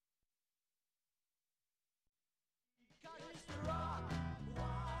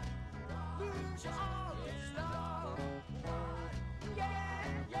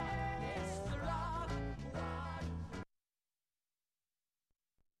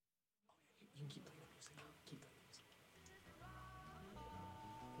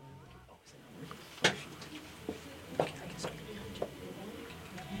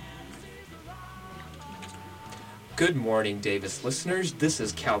Good morning, Davis listeners. This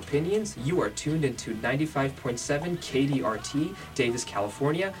is Cal Pinions. You are tuned into 95.7 KDRT, Davis,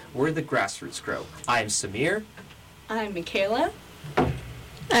 California, where the grassroots grow. I'm Samir. I'm Michaela.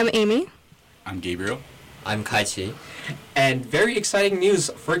 I'm Amy. I'm Gabriel. I'm Kaichi. And very exciting news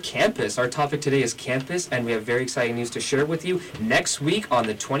for campus. Our topic today is campus, and we have very exciting news to share with you. Next week on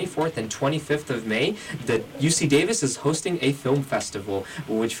the 24th and 25th of May, the UC Davis is hosting a film festival,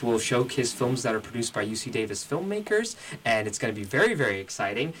 which will showcase films that are produced by UC Davis filmmakers, and it's going to be very, very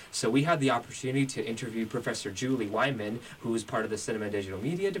exciting. So we had the opportunity to interview Professor Julie Wyman, who is part of the Cinema and Digital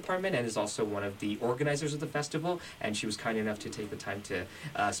Media Department and is also one of the organizers of the festival, and she was kind enough to take the time to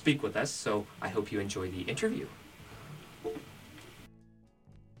speak with us, so I hope you enjoy the interview.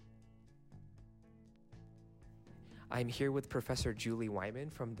 I'm here with Professor Julie Wyman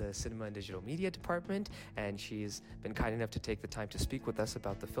from the Cinema and Digital Media Department, and she's been kind enough to take the time to speak with us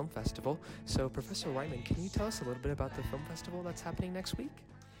about the film festival. So, Professor Wyman, can you tell us a little bit about the film festival that's happening next week?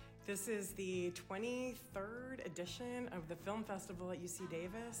 This is the 23rd edition of the film festival at UC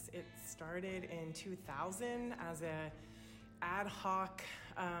Davis. It started in 2000 as a ad hoc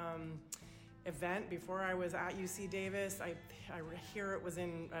event before I was at UC Davis. I hear it was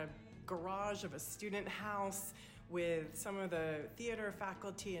in a garage of a student house with some of the theater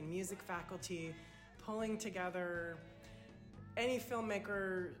faculty and music faculty pulling together any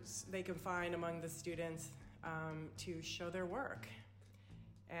filmmakers they can find among the students to show their work.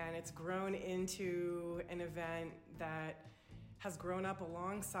 And it's grown into an event that has grown up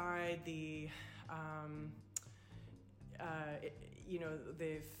alongside the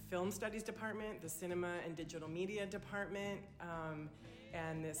the film studies department, the cinema and digital media department,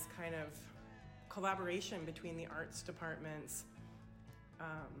 and this kind of collaboration between the arts departments.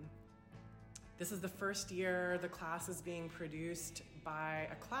 This is the first year the class is being produced by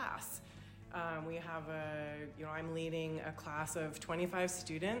a class. We have I'm leading a class of 25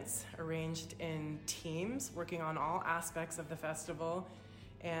 students arranged in teams working on all aspects of the festival,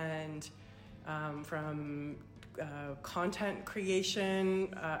 and from content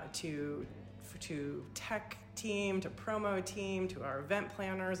creation to tech team, to promo team, to our event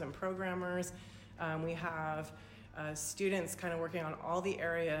planners and programmers. We have students kind of working on all the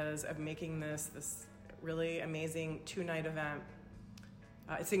areas of making this really amazing two-night event.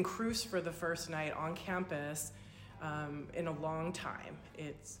 It's in Cruz for the first night on campus in a long time.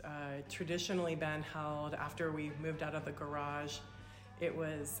 It's traditionally been held after we moved out of the garage. It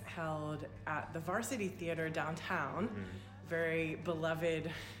was held at the Varsity Theater downtown, very beloved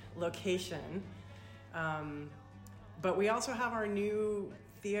location. But we also have our new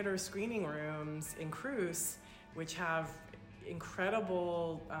theater screening rooms in Cruz, which have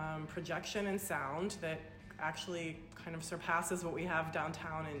incredible projection and sound that actually kind of surpasses what we have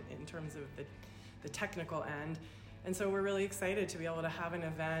downtown in terms of the technical end. And so we're really excited to be able to have an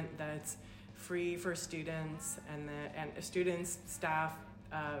event that's free for students and students, staff,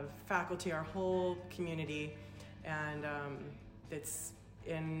 faculty, our whole community, and it's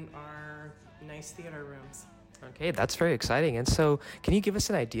in our nice theater rooms. Okay, that's very exciting. And so can you give us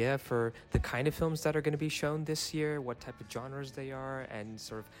an idea for the kind of films that are going to be shown this year, what type of genres they are, and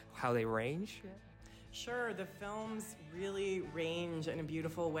sort of how they range? Sure, the films really range in a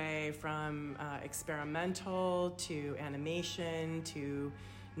beautiful way from experimental to animation to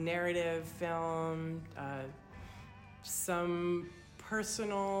narrative film, some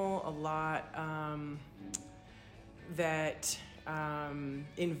personal, a lot that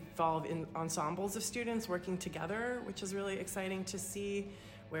involve in ensembles of students working together, which is really exciting to see,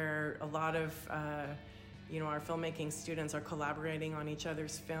 where a lot of our filmmaking students are collaborating on each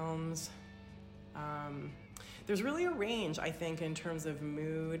other's films. There's really a range, I think, in terms of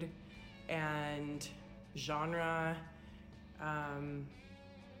mood and genre.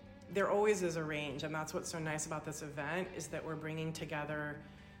 There always is a range, and that's what's so nice about this event, is that we're bringing together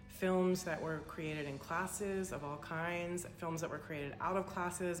films that were created in classes of all kinds, films that were created out of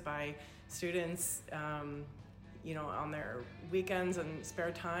classes by students, on their weekends and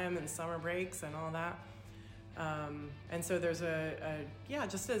spare time and summer breaks and all that. And so there's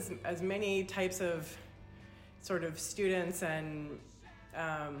just as many types of sort of students and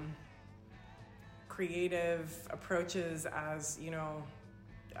creative approaches as,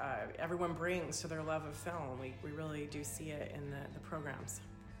 everyone brings to their love of film. We really do see it in the programs.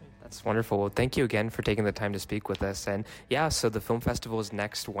 That's wonderful. Well, thank you again for taking the time to speak with us. And yeah, so the film festival is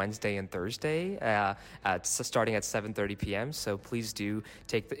next Wednesday and Thursday, starting at 7:30 p.m. So please do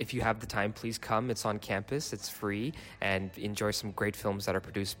if you have the time, please come. It's on campus. It's free, and enjoy some great films that are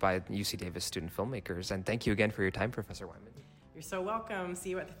produced by UC Davis student filmmakers. And thank you again for your time, Professor Wyman. You're so welcome.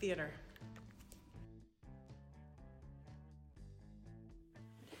 See you at the theater.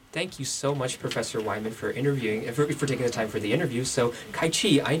 Thank you so much, Professor Wyman, for taking the time for the interview. So,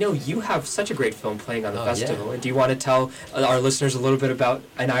 Kai-Chi, I know you have such a great film playing on the festival. Yeah. And do you want to tell our listeners a little bit about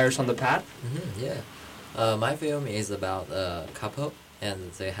An Irish on the Path? Yeah. My film is about a couple,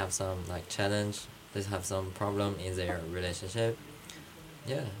 and they have some challenge. They have some problem in their relationship.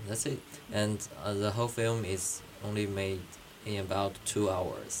 Yeah, that's it. And the whole film is only made in about 2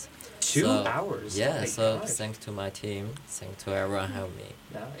 hours. 2 hours? Yeah, gosh. thanks to my team, thanks to everyone who helped me.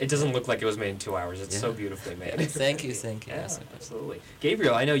 No, it doesn't look like it was made in 2 hours. It's so beautifully made. Thank you. Yeah, absolutely.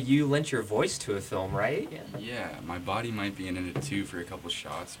 Gabriel, I know you lent your voice to a film, right? Yeah, my body might be in it too for a couple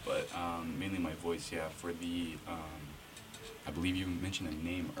shots, but mainly my voice, for the, I believe you mentioned a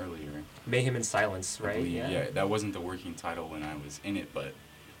name earlier. Mayhem in Silence, right? Yeah, that wasn't the working title when I was in it, but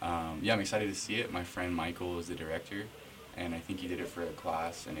I'm excited to see it. My friend Michael is the director, and I think he did it for a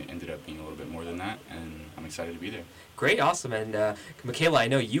class, and it ended up being a little bit more than that, and I'm excited to be there. Great, awesome. And Michaela, I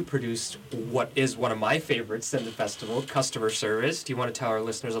know you produced what is one of my favorites in the festival, Customer Service. Do you want to tell our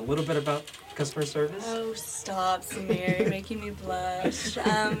listeners a little bit about Customer Service? Oh, stop, Samir. You're making me blush.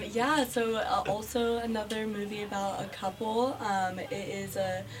 So also another movie about a couple. It is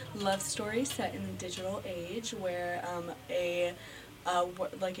a love story set in the digital age where a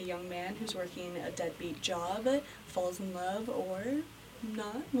young man who's working a deadbeat job falls in love or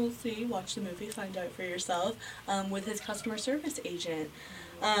not, we'll see, watch the movie, find out for yourself, with his customer service agent.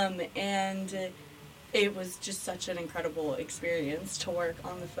 And it was just such an incredible experience to work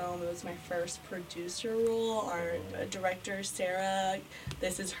on the film. It was my first producer role. Our director, Sarah,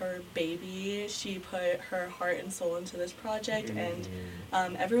 this is her baby. She put her heart and soul into this project, and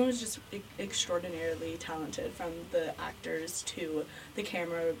everyone was just extraordinarily talented, from the actors to the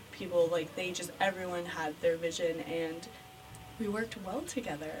camera people. Everyone had their vision, and we worked well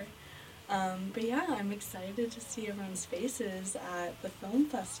together. But yeah, I'm excited to see everyone's faces at the film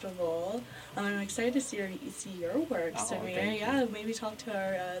festival. I'm excited to see your work, Samir. Yeah, maybe talk to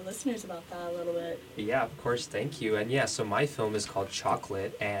our listeners about that a little bit. Yeah, of course, thank you. And yeah, so my film is called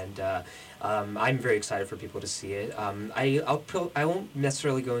Chocolate, and I'm very excited for people to see it. I won't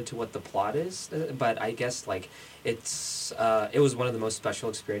necessarily go into what the plot is, but I guess it was one of the most special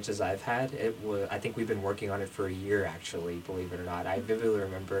experiences I've had. I think we've been working on it for a year, actually, believe it or not. I vividly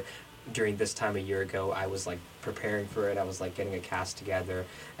remember during this time a year ago, I was preparing for it. I was getting a cast together,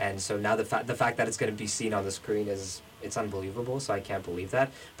 and so now the fact that it's going to be seen on the screen it's unbelievable. So I can't believe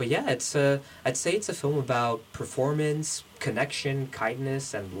that. But yeah, I'd say it's a film about performance, connection,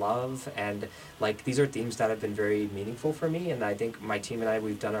 kindness, and love, and these are themes that have been very meaningful for me. And I think my team and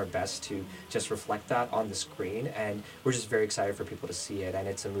we've done our best to just reflect that on the screen, and we're just very excited for people to see it. And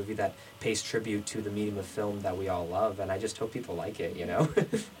it's a movie that pays tribute to the medium of film that we all love, and I just hope people like it.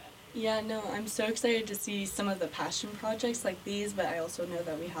 Yeah, no, I'm so excited to see some of the passion projects like these, but I also know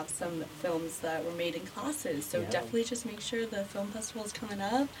that we have some films that were made in classes, so definitely just make sure the film festival is coming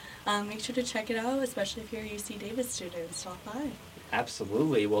up. Make sure to check it out, especially if you're a UC Davis student. Stop by.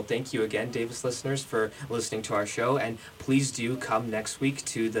 Absolutely. Well, thank you again, Davis listeners, for listening to our show. And please do come next week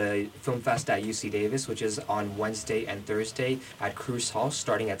to the Film Fest at UC Davis, which is on Wednesday and Thursday at Cruise Hall,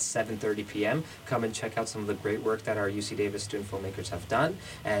 starting at 7:30 p.m. Come and check out some of the great work that our UC Davis student filmmakers have done.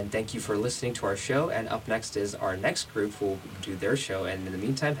 And thank you for listening to our show. And up next is our next group who will do their show. And in the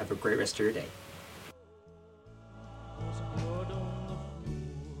meantime, have a great rest of your day.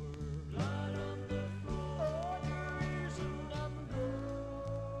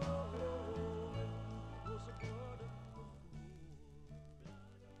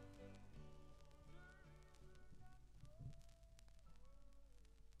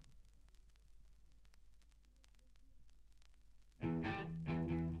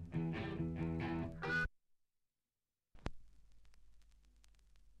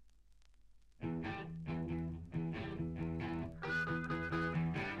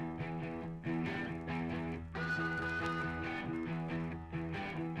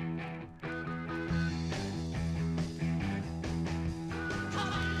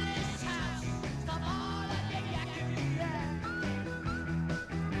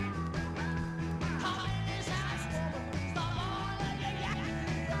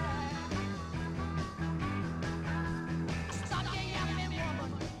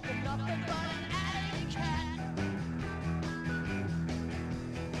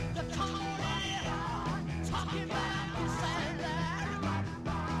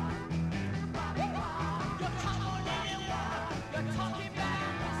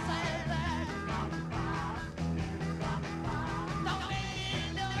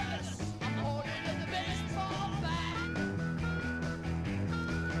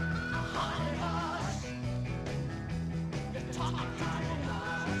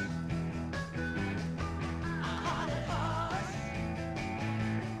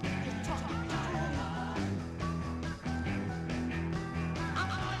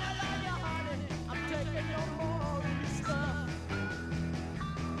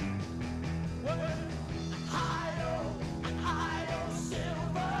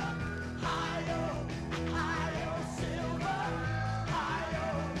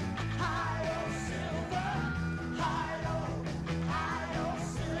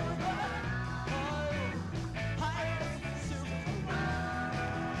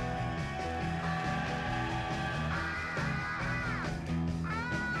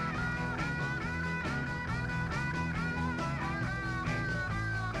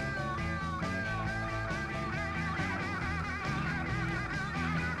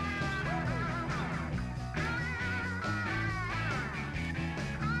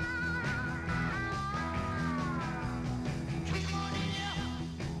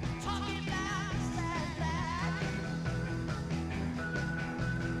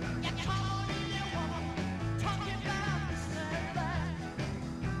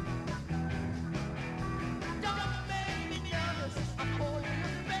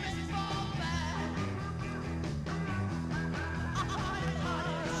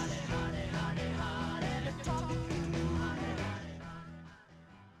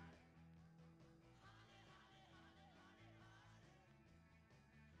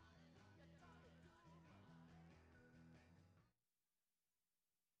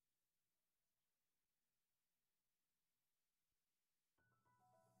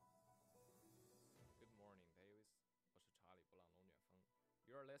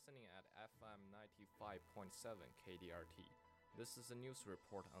 listening at FM 95.7 KDRT. This is a news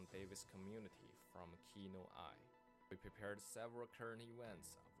report on Davis community from Kino Eye. We prepared several current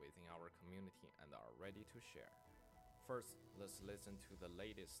events within our community and are ready to share. First, let's listen to the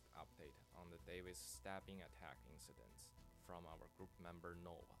latest update on the Davis stabbing attack incidents from our group member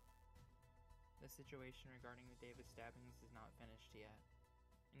Noah. The situation regarding the Davis stabbings is not finished yet,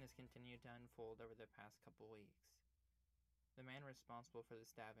 and has continued to unfold over the past couple weeks. The man responsible for the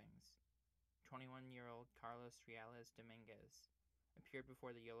stabbings, 21-year-old Carlos Reales Dominguez, appeared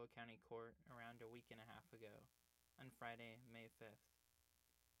before the Yolo County Court around a week and a half ago, on Friday, May 5th.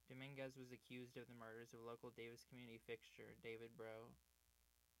 Dominguez was accused of the murders of local Davis community fixture David Bro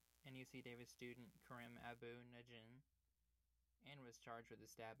and UC Davis student Karim Abu Najin, and was charged with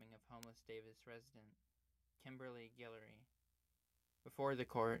the stabbing of homeless Davis resident Kimberly Guillory. Before the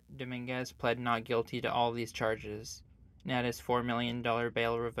court, Dominguez pled not guilty to all these charges and had his $4 million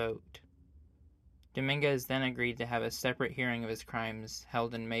bail revoked. Dominguez then agreed to have a separate hearing of his crimes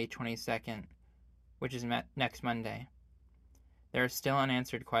held on May 22nd, which is next Monday. There are still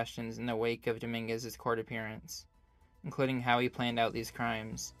unanswered questions in the wake of Dominguez's court appearance, including how he planned out these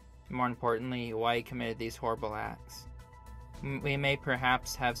crimes, and more importantly, why he committed these horrible acts. We may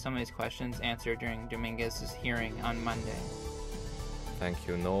perhaps have some of these questions answered during Dominguez's hearing on Monday. Thank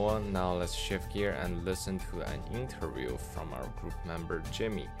you, Noah. Now let's shift gear and listen to an interview from our group member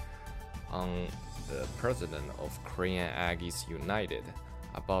Jimmy on the president of Korean Aggies United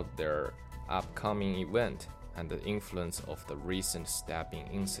about their upcoming event and the influence of the recent stabbing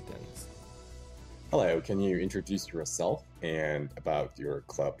incidents. Hello, can you introduce yourself and about your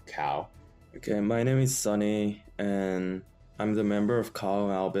club, COW? Okay, my name is Sunny, and I'm the member of COW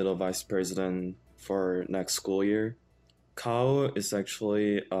and I'll be the vice president for next school year. COW is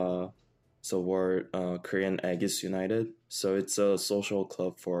actually Korean Aggies United, so it's a social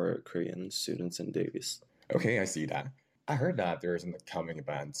club for Korean students in Davis. Okay, I see that. I heard that there's an upcoming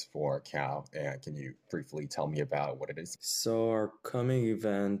event for COW, and can you briefly tell me about what it is? So our coming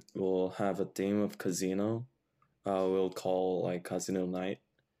event will have a theme of casino. We'll call like Casino Night,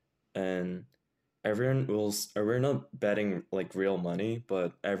 and we're not betting like real money,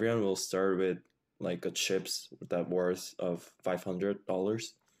 but everyone will start with like a chips that worth of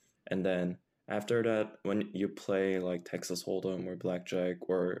 $500, and then after that, when you play like Texas Hold'em or Blackjack,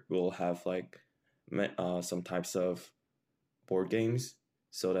 or we'll have like some types of board games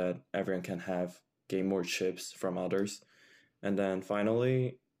so that everyone can gain more chips from others. And then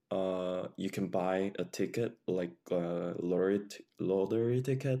finally, you can buy a ticket, like a lottery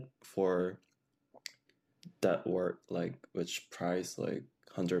ticket for that worth like which price like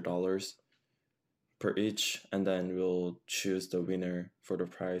 $100 per each, and then we'll choose the winner for the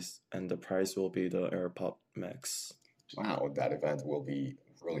prize, and the prize will be the AirPod Max. Wow, that event will be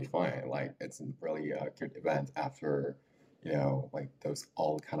really fun. Like, it's really a good event after, like those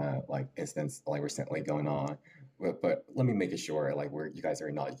all kind of like incidents like recently going on. But let me make it sure, like, you guys are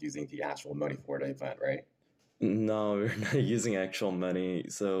not using the actual money for the event, right? No, we're not using actual money.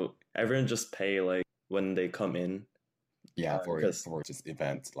 So everyone just pay like when they come in. Yeah, for just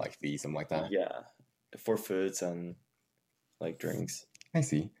events like fees, something like that. Yeah, for foods and like drinks. I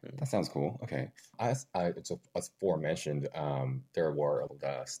see. That sounds cool. Okay. As aforementioned, there were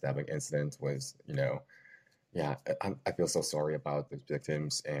stabbing incidents with, I feel so sorry about the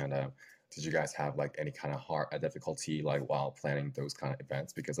victims. And did you guys have like any kind of difficulty like while planning those kind of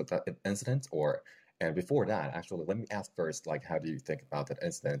events because of that incident? And before that, actually, let me ask first, like, how do you think about that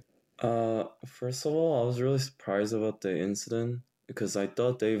incident? First of all, I was really surprised about the incident because I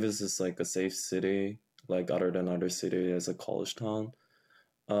thought Davis is like a safe city, like other than other cities as a college town.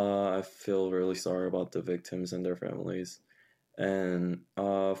 I feel really sorry about the victims and their families. And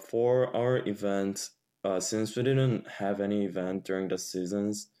for our event, since we didn't have any event during the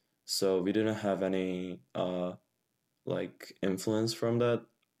seasons, so we didn't have any like influence from that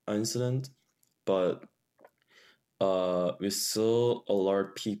incident, but we still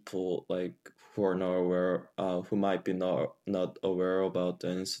alert people like who are not aware, who might be not aware about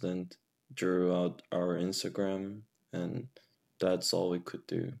the incident throughout our Instagram, and that's all we could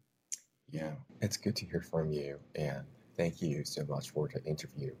do. Yeah, it's good to hear from you, and thank you so much for the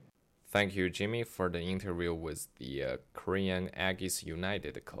interview. Thank you, Jimmy, for the interview with the Korean Aggies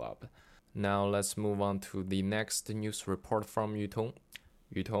United Club. Now let's move on to the next news report from Yutong.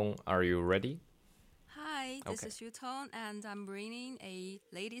 Yutong, are you ready? Hi, this is Yutong, and I'm bringing a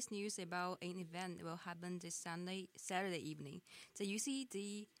latest news about an event that will happen this Saturday evening. So you see,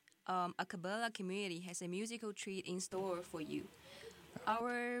 the Acapella community has a musical treat in store for you.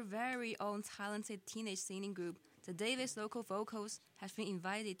 Our very own talented teenage singing group, the Davis local vocals have been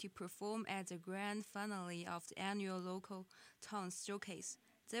invited to perform at the grand finale of the annual Local Tones Showcase.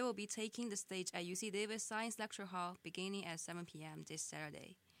 They will be taking the stage at UC Davis Science Lecture Hall beginning at 7 p.m. this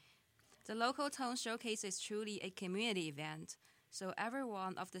Saturday. The Local Tones Showcase is truly a community event, so every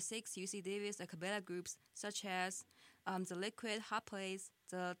one of the 6 UC Davis a cappella groups, such as the Liquid, Hot Plates,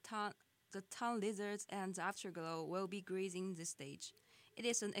 the Town Lizards, and the Afterglow, will be gracing the stage. It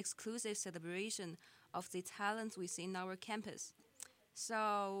is an exclusive celebration of the talent within our campus.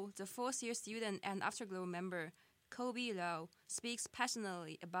 So, the 4th-year student and Afterglow member, Kobe Lau, speaks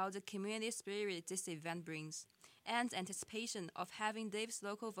passionately about the community spirit this event brings, and anticipation of having Dave's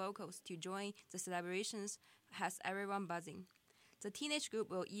local vocals to join the celebrations has everyone buzzing. The teenage group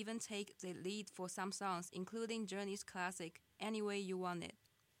will even take the lead for some songs, including Journey's classic, Any Way You Want It.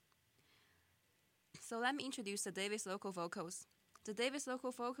 So let me introduce the Davis local vocals. The Davis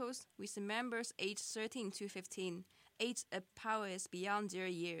local vocals, with members aged 13 to 15, age prowess beyond their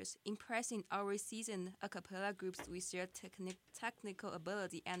years, impressing our seasoned a cappella groups with their technical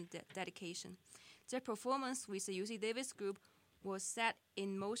ability and dedication. Their performance with the UC Davis group was set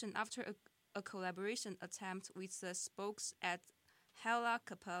in motion after a collaboration attempt with the Spokes at Hella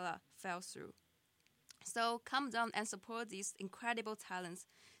Capella fell through. So come down and support these incredible talents.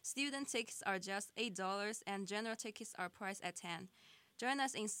 Student tickets are just $8 and general tickets are priced at $10. Join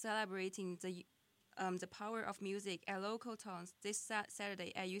us in celebrating the power of music at Local Tones this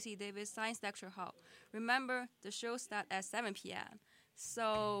Saturday at UC Davis Science Lecture Hall. Remember, the show starts at 7 p.m.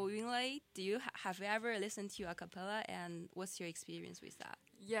 So, Yunlei, have you ever listened to a cappella, and what's your experience with that?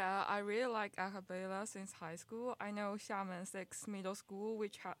 Yeah, I really like a cappella since high school. I know Xiamen 6 Middle School,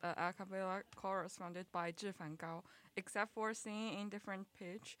 which had an a cappella chorus founded by Zhifan Gao. Except for singing in different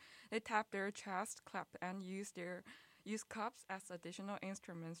pitch, they tap their chest, clap, and use cups as additional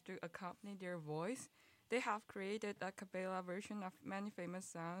instruments to accompany their voice. They have created a cappella version of many famous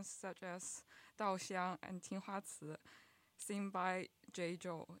songs such as Dao Xiang and Tinghua Ci, sung by Jay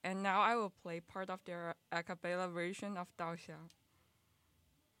Zhou. And now I will play part of their a cappella version of Dao Xiang.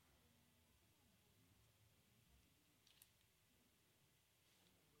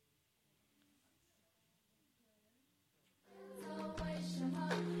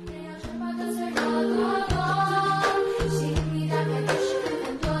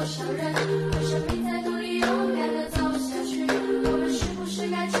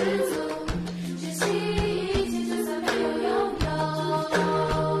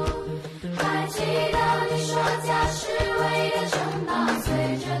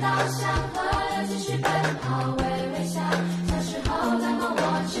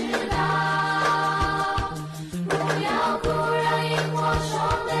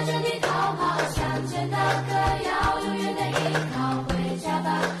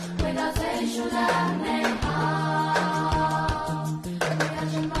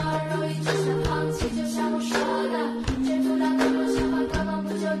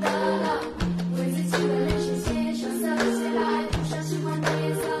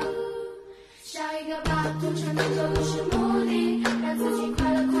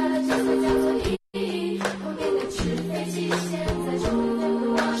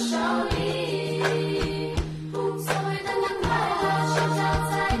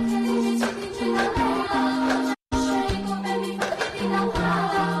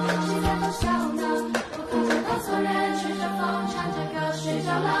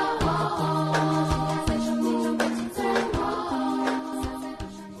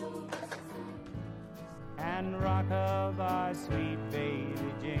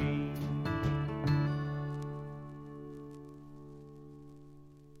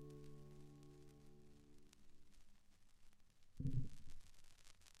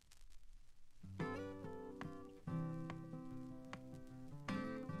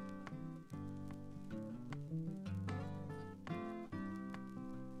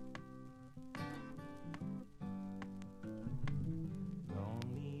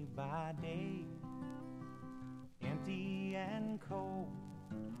 Day, empty and cold,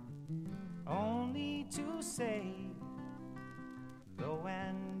 only to say, lo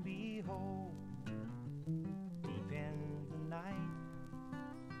and behold, deep in the night,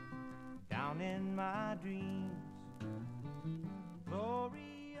 down in my dreams,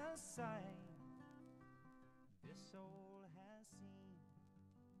 glorious sight, this soul has seen.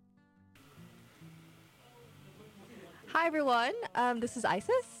 Hi everyone, this is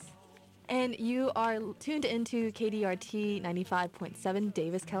Isis. And you are tuned into KDRT 95.7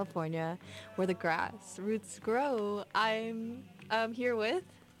 Davis, California, where the grassroots grow. I'm here with...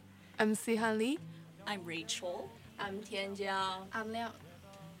 I'm Sihan Lee. I'm Rachel. I'm Tianjiao. I'm Liang.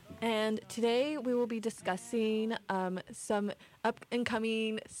 And today we will be discussing some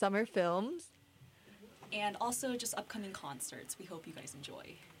up-and-coming summer films. And also just upcoming concerts. We hope you guys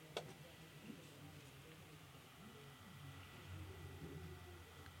enjoy.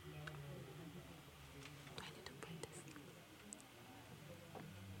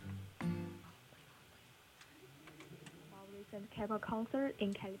 Recent K-pop concert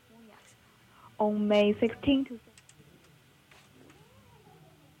in California on May 16 to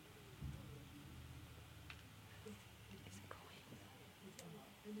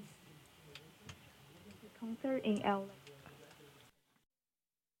concert in LA.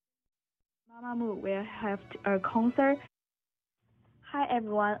 Mamamoo will have a concert. Hi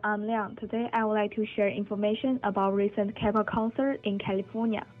everyone, I'm Liang. Today I would like to share information about recent K-pop concert in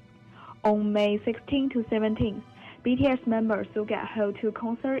California. On May 16 to 17, BTS members will get held to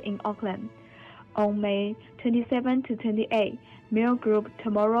concert in Oakland. On May 27 to 28, male group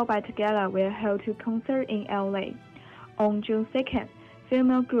Tomorrow by Together will hold to concert in LA. On June 2nd,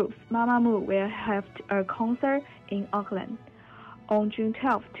 female groups Mamamoo will have a concert in Oakland. On June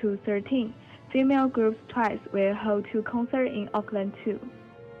 12 to 13, female groups Twice will hold two concerts in Oakland too.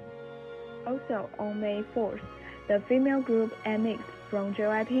 Also, on May 4th, the female group MX from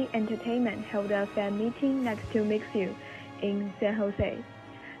JYP Entertainment held a fan meeting next to Mix You in San Jose.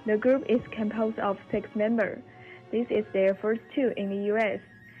 The group is composed of 6 members. This is their first tour in the US,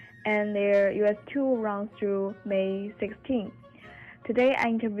 and their US tour runs through May 16. Today I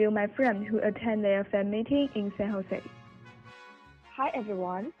interview my friend who attended their fan meeting in San Jose. Hi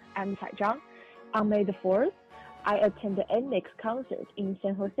everyone, I'm Tai Zhang. On May the 4th, I attended the NMIX concert in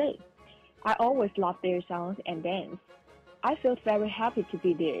San Jose. I always love their songs and dance. I felt very happy to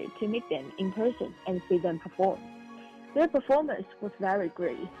be there to meet them in person and see them perform. Their performance was very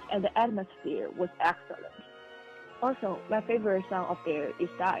great and the atmosphere was excellent. Also, my favorite song of theirs is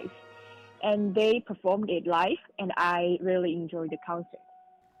Dive, and they performed it live and I really enjoyed the concert.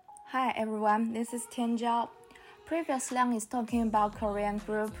 Hi everyone, this is Tian Zhao. Previous Liang is talking about Korean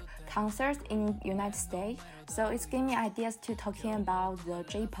group concerts in United States, so it's giving me ideas to talking about the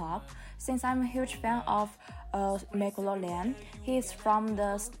J-pop. Since I'm a huge fan of Megalo, he is from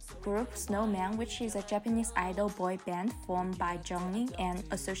the group Snowman, which is a Japanese idol boy band formed by Johnny and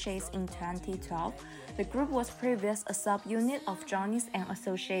Associates in 2012. The group was previously a subunit of Johnny's and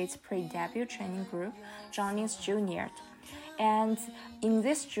Associates pre-debut training group, Johnny's Junior. And in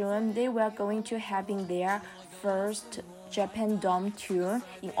this June, they were going to having their first Japan Dome tour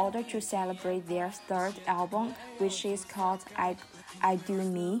in order to celebrate their third album, which is called I Do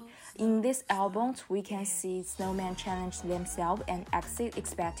Me. In this album, we can see Snowman challenge themselves and exceed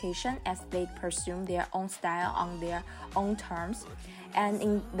expectation as they pursue their own style on their own terms. And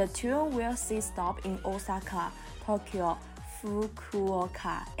in the tour, we'll see stop in Osaka, Tokyo,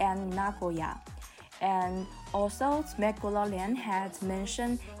 Fukuoka, and Nagoya. And also, Megalo had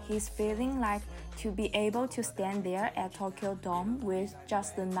mentioned his feeling like to be able to stand there at Tokyo Dome with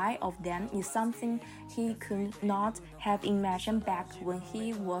just the 9 of them is something he could not have imagined back when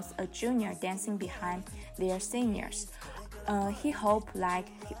he was a junior dancing behind their seniors. He hoped like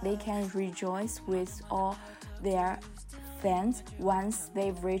they can rejoice with all their fans once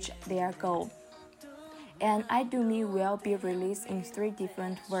they've reached their goal. And I Do Me will be released in 3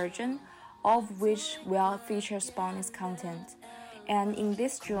 different versions, all of which will feature bonus content. And in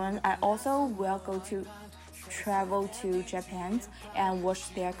this June, I also will travel to Japan and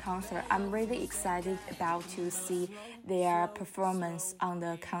watch their concert. I'm really excited about to see their performance on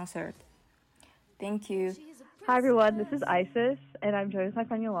the concert. Thank you. Hi everyone, this is Isis, and I'm joined with my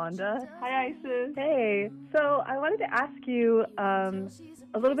friend Yolanda. Hi Isis. Hey. So I wanted to ask you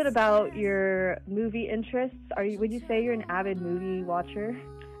a little bit about your movie interests. Would you say you're an avid movie watcher?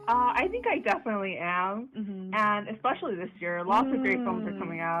 I think I definitely am, and especially this year, lots of great films are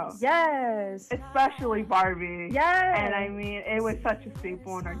coming out. Yes! Especially Barbie. Yes! And I mean, it was such a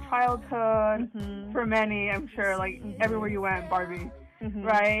staple in our childhood. For many, I'm sure, like, everywhere you went, Barbie.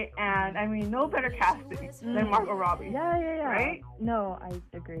 Right? And I mean, no better casting than Margot Robbie. Yeah. Right? No,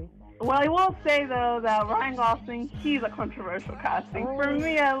 I agree. Well, I will say, though, that Ryan Gosling, he's a controversial casting. For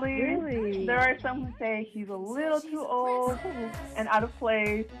me, at least. Really? There are some who say he's a little too old and out of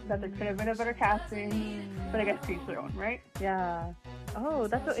place, that there could have been a better casting. But I guess to each their own, right? Yeah. Oh,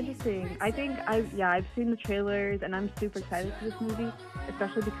 that's so interesting. I think I've seen the trailers, and I'm super excited for this movie,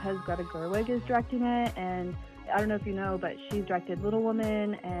 especially because Greta Gerwig is directing it, and I don't know if you know, but she's directed Little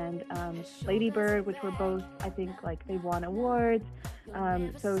Woman and Lady Bird, which were both, I think, like, they won awards.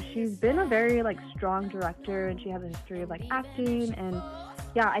 So she's been a very, like, strong director, and she has a history of, like, acting. And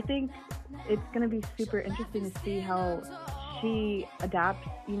yeah, I think it's going to be super interesting to see how she adapts,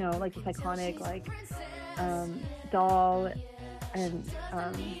 like this iconic doll and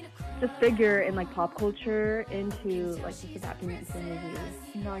this figure in like pop culture into like just adapting it into a movie.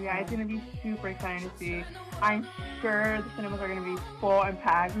 No, yeah, it's gonna be super exciting to see. I'm sure the cinemas are gonna be full and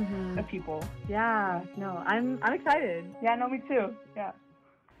packed of people. Yeah, no, I'm excited. Yeah, no, me too. Yeah.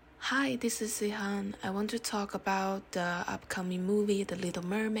 Hi, this is Sihan. I want to talk about the upcoming movie, The Little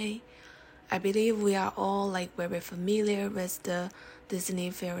Mermaid. I believe we are all like very familiar with the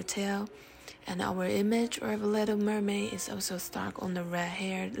Disney fairy tale, and our image of Little Mermaid is also stuck on the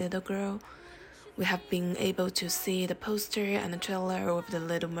red-haired little girl. We have been able to see the poster and the trailer of The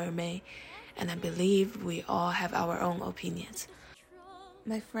Little Mermaid, and I believe we all have our own opinions.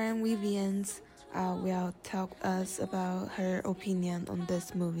 My friend Vivian will talk us about her opinion on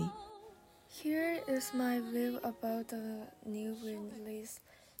this movie. Here is my view about the new release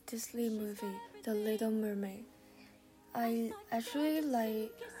Disney movie, The Little Mermaid. I actually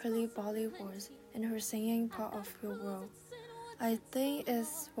like Hailey Bailey's voice and her singing part of Your World. I think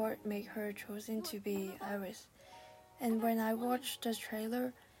it's what made her chosen to be Iris. And when I watched the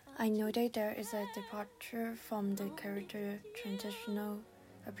trailer, I noted there is a departure from the character's traditional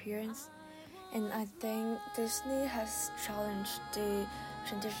appearance. And I think Disney has challenged the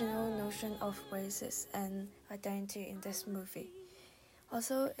traditional notion of races and identity in this movie.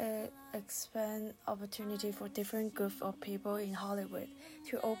 Also, it expands opportunity for different groups of people in Hollywood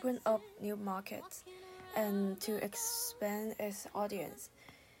to open up new markets and to expand its audience.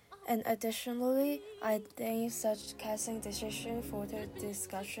 And additionally, I think such casting decisions further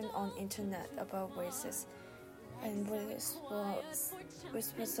discussion on internet about races and race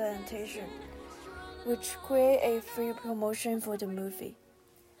representation, which create a free promotion for the movie.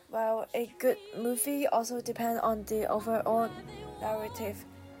 While a good movie also depends on the overall narrative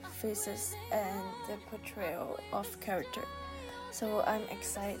thesis and the portrayal of character. So I'm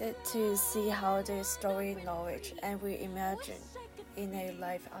excited to see how the story knowledge and reimagined in a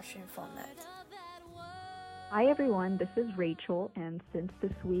live action format. Hi everyone, this is Rachel, and since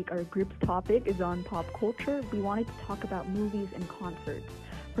this week our group's topic is on pop culture, we wanted to talk about movies and concerts.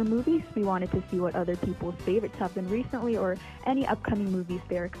 For movies, we wanted to see what other people's favorites have been recently or any upcoming movies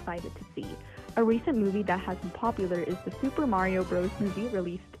they're excited to see. A recent movie that has been popular is the Super Mario Bros. Movie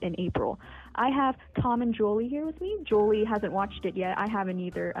released in April. I have Tom and Jolie here with me. Jolie hasn't watched it yet. I haven't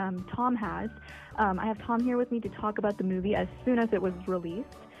either. Tom has. I have Tom here with me to talk about the movie as soon as it was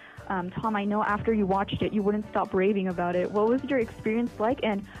released. Tom, I know after you watched it, you wouldn't stop raving about it. What was your experience like,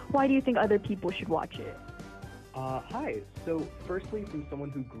 and why do you think other people should watch it? Hi. So firstly, from someone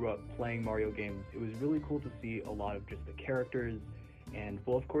who grew up playing Mario games, it was really cool to see a lot of just the characters, and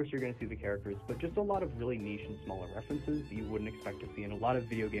well, of course you're going to see the characters, but just a lot of really niche and smaller references that you wouldn't expect to see in a lot of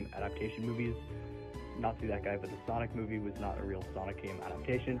video game adaptation movies. Not to be that guy, but the Sonic movie was not a real Sonic game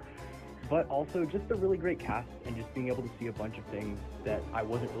adaptation. But also just the really great cast and just being able to see a bunch of things that I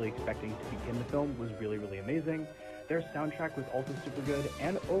wasn't really expecting to be in the film was really, really amazing. Their soundtrack was also super good,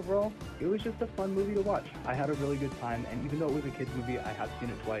 and overall, it was just a fun movie to watch. I had a really good time, and even though it was a kid's movie, I have seen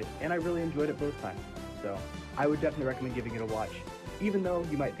it twice, and I really enjoyed it both times. So I would definitely recommend giving it a watch. Even though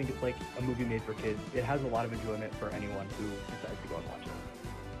you might think it's like a movie made for kids, it has a lot of enjoyment for anyone who decides to go and watch it.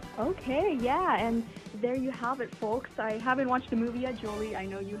 Okay, yeah, and there you have it, folks. I haven't watched the movie yet, Jolie. I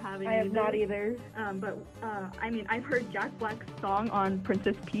know you haven't. I have not either. But I've heard Jack Black's song on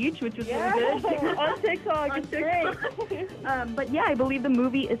Princess Peach, which was really good. On TikTok, it's great. But yeah, I believe the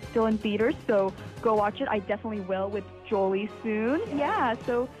movie is still in theaters, so go watch it. I definitely will with Jolie soon. Yeah,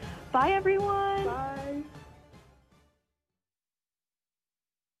 so bye everyone. Bye.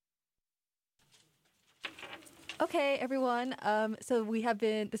 Okay, everyone. So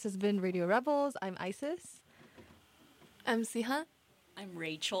this has been Radio Rebels. I'm Isis. I'm Sihan. I'm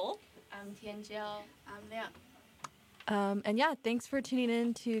Rachel. I'm Tianjiao. I'm Liang. And yeah, thanks for tuning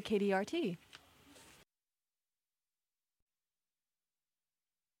in to KDRT.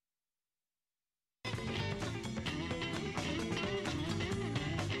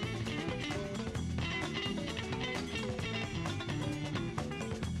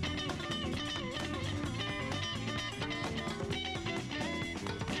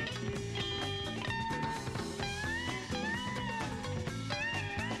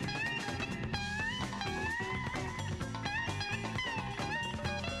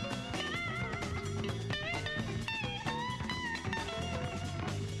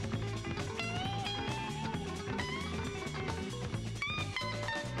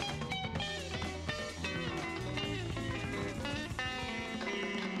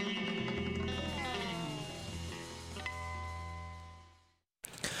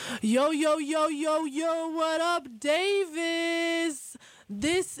 Yo, yo, yo, yo, yo, what up, Davis?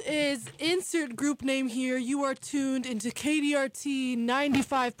 This is insert group name here. You are tuned into KDRT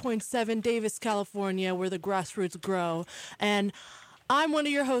 95.7 Davis, California, where the grassroots grow. And I'm one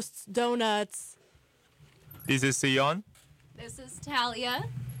of your hosts, Donuts. This is Sion. This is Talia.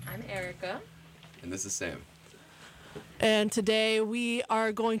 I'm Erica. And this is Sam. And today we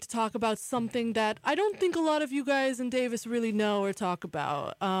are going to talk about something that I don't think a lot of you guys in Davis really know or talk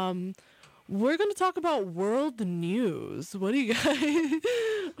about. We're going to talk about world news. What do you guys...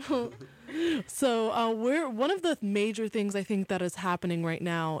 So we're one of the major things I think that is happening right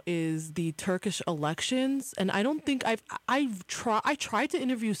now is the Turkish elections, and I don't think I tried to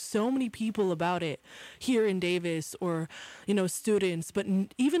interview so many people about it here in Davis, or students, but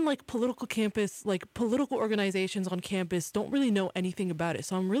even like political organizations on campus don't really know anything about it.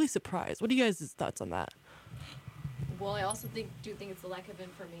 So I'm really surprised. What are you guys' thoughts on that? Well, I also think it's the lack of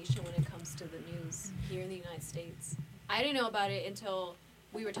information when it comes to the news here in the United States. I didn't know about it until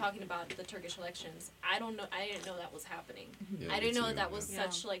we were talking about the Turkish elections. I didn't know that was happening. Yeah, I didn't know that was Yeah.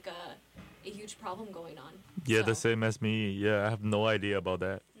 such like a huge problem going on. Yeah, the same as me. Yeah, I have no idea about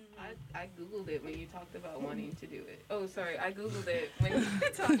that. I Googled it when you talked about wanting to do it. Oh, sorry. I Googled it when you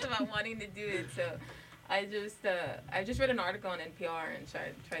talked about wanting to do it. So I just read an article on NPR and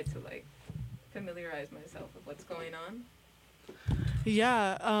tried to like familiarize myself with what's going on.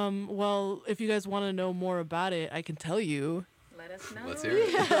 Yeah, well, if you guys want to know more about it, I can tell you. Let us know. Let's hear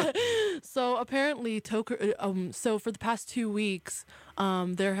it. So apparently, so for the past 2 weeks,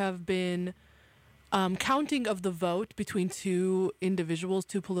 there have been counting of the vote between two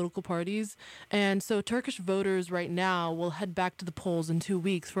political parties. And so Turkish voters right now will head back to the polls in 2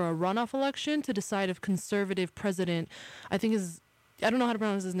 weeks for a runoff election to decide if conservative president, I don't know how to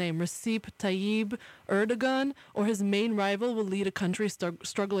pronounce his name, Recep Tayyip Erdogan, or his main rival will lead a country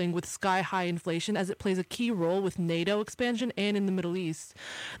struggling with sky-high inflation as it plays a key role with NATO expansion and in the Middle East.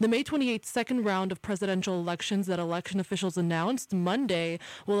 The May 28th second round of presidential elections that election officials announced Monday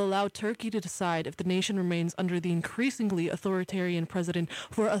will allow Turkey to decide if the nation remains under the increasingly authoritarian president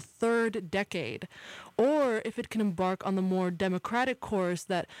for a third decade, or if it can embark on the more democratic course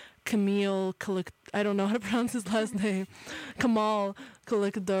that Kamal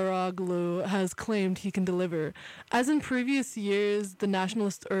Kılıçdaroğlu has claimed he can deliver. As in previous years, the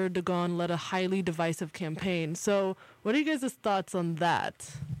nationalist Erdogan led a highly divisive campaign. So, what are you guys' thoughts on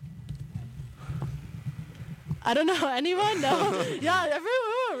that? I don't know. Anyone? No? Yeah,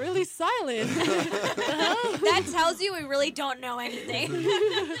 everyone really silent. That tells you we really don't know anything.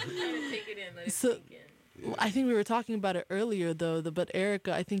 Take it in. Let it sink in. I think we were talking about it earlier, though. But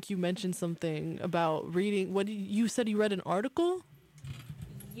Erica, I think you mentioned something about reading. What you said? You read an article?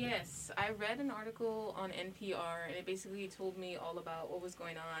 Yes, I read an article on NPR, and it basically told me all about what was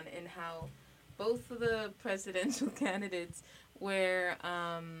going on and how both of the presidential candidates were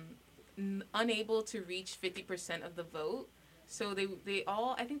unable to reach 50% of the vote. So they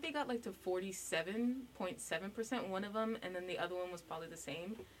all, I think they got like to 47.7%, one of them, and then the other one was probably the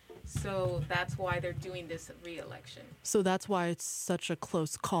same. So that's why they're doing this re-election. So that's why it's such a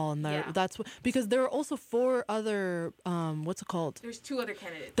close call, and because there are also 4 other what's it called? There's 2 other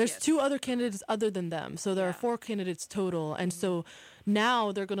candidates. There's 2 other candidates other than them, so there are 4 candidates total, and so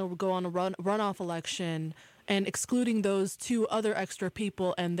now they're going to go on a runoff election. And excluding those 2 other extra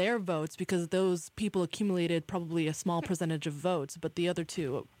people and their votes, because those people accumulated probably a small percentage of votes, but the other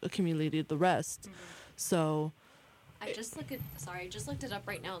 2 accumulated the rest. So, I just looked it up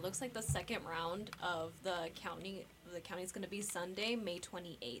right now. It looks like the second round of the counting is going to be Sunday, May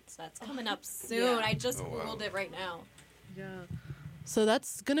 28th. So that's coming up soon. Yeah. I just Googled it right now. Yeah. So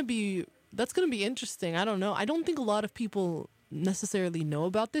that's gonna be interesting. I don't know. I don't think a lot of people necessarily know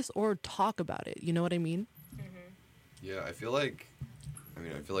about this or talk about it. You know what I mean? Yeah, I feel like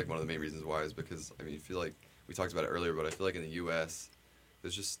one of the main reasons why is because, I feel like we talked about it earlier, but I feel like in the U.S.,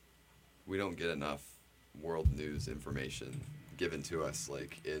 we don't get enough world news information given to us,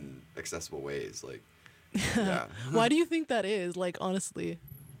 like, in accessible ways. Like, yeah. Why do you think that is? Like, honestly.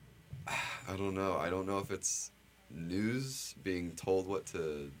 I don't know. I don't know if it's news being told what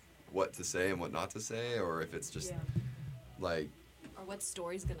to say and what not to say, or if it's just, like... Or what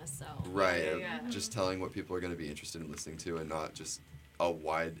story's gonna sell. Right, just telling what people are going to be interested in listening to, and not just a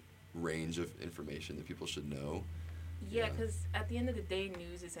wide range of information that people should know. Yeah, because at the end of the day,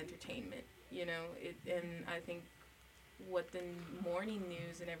 news is entertainment, and I think what the morning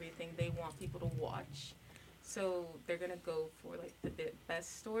news and everything, they want people to watch. So they're going to go for, like, the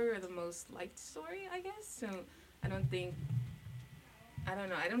best story or the most liked story, I guess. So I don't think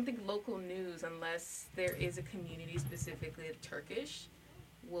local news, unless there is a community specifically of Turkish,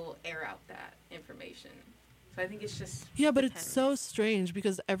 will air out that information. So I think it's just Yeah, but it's so strange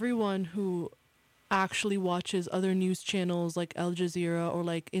because everyone who actually watches other news channels like Al Jazeera or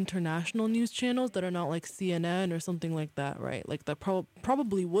like international news channels that are not like CNN or something like that, right? Like that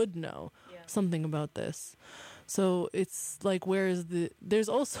probably would know something about this. So it's like, where is this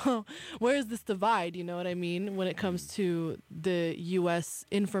divide, you know what I mean? When it comes to the US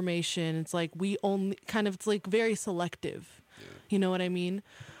information, it's like we only it's like very selective, you know what I mean?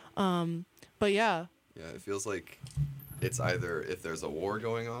 But yeah. Yeah, it feels like it's either if there's a war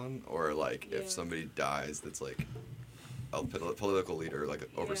going on or like if somebody dies that's like a political leader like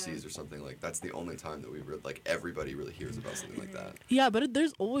overseas or something, like that's the only time that we like everybody really hears about something like that. Yeah, but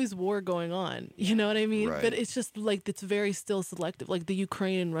there's always war going on, you know what I mean? Right. But it's just like it's very still selective. Like the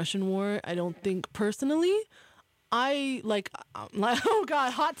Ukraine and Russian war, I don't think personally I'm like, oh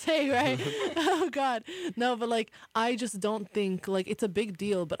God, hot take, right? Oh God. No, but like, I just don't think, like, it's a big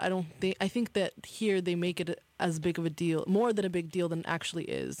deal, but I think that here they make it as big of a deal, more than a big deal than it actually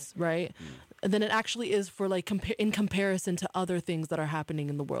is, right? Than it actually is for, like, in comparison to other things that are happening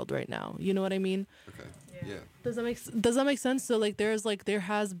in the world right now. You know what I mean? Okay. Yeah. Does that make sense? So like there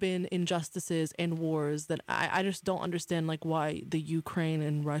has been injustices and wars that I just don't understand, like why the Ukraine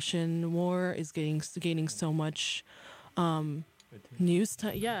and Russian war is gaining so much attention.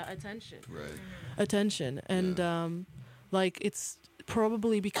 Right. Attention. And like it's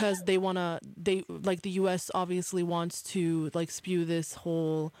probably because the US obviously wants to like spew this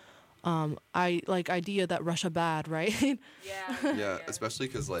whole idea that Russia bad, right? Yeah, especially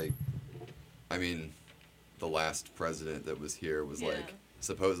cuz like I mean the last president that was here was like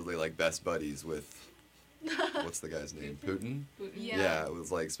supposedly like best buddies with what's the guy's name? Putin? Yeah, it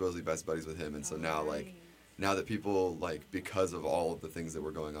was like supposedly best buddies with him, and so now like now that people like because of all of the things that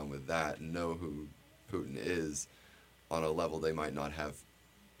were going on with that know who Putin is on a level they might not have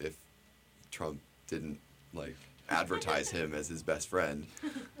if Trump didn't like advertise him as his best friend.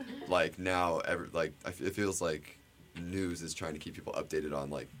 Like now it feels like news is trying to keep people updated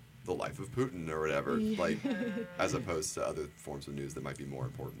on like the life of Putin or whatever, like as opposed to other forms of news that might be more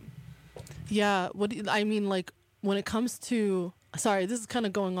important. Yeah, I mean, like when it comes to, sorry, this is kind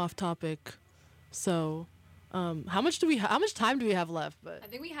of going off topic. So, how much time do we have left? But I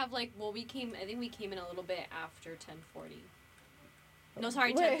think we have I think we came in a little bit after 10:40. No,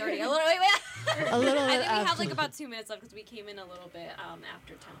 sorry, 10:30. A little A little I think we have after. like about 2 minutes left because we came in a little bit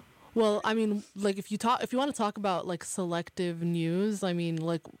after 10. Well, I mean, like if you want to talk about like selective news, I mean,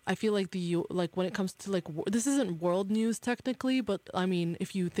 like I feel like when it comes to like this isn't world news technically, but I mean,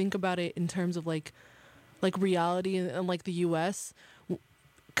 if you think about it in terms of like reality and like the US,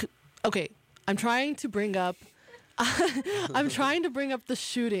 okay, I'm trying to bring up the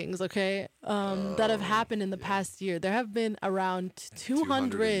shootings, okay, that have happened in the past year. There have been around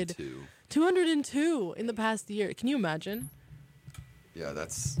 202 in the past year. Can you imagine? Yeah,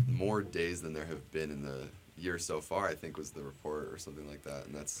 that's more days than there have been in the year so far, I think was the report or something like that.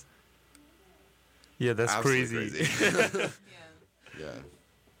 And that's crazy. Yeah.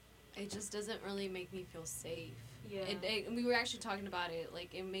 It just doesn't really make me feel safe. Yeah. We were actually talking about it.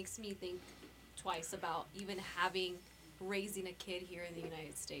 Like, it makes me think twice about even raising a kid here in the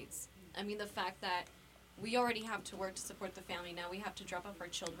United States. I mean, the fact that we already have to work to support the family. Now we have to drop off our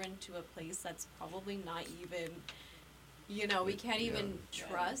children to a place that's probably not even... You know, we can't even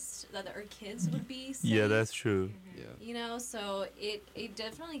trust that our kids would be safe. Yeah, that's true. Yeah. You know, so it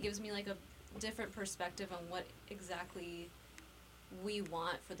definitely gives me like a different perspective on what exactly we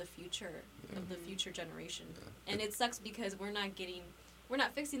want for the future of the future generation. Yeah. And it sucks because we're not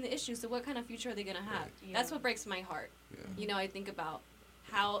fixing the issues. So what kind of future are they going to have? Yeah. That's what breaks my heart. Yeah. You know, I think about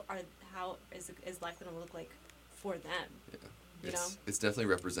how is life going to look like for them? Yeah. You know? It's definitely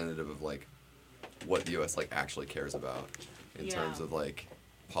representative of like what the U.S. like actually cares about in terms of like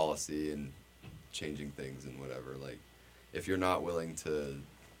policy and changing things and whatever. Like, if you're not willing to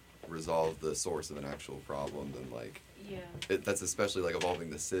resolve the source of an actual problem, then like that's especially like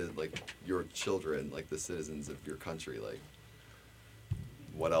involving your children, like the citizens of your country. Like,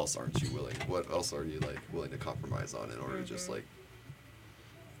 what else aren't you willing? What else are you like willing to compromise on in order to just like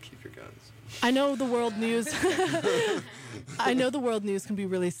keep your guns? I know the world news. I know the world news can be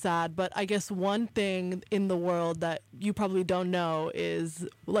really sad, but I guess one thing in the world that you probably don't know is,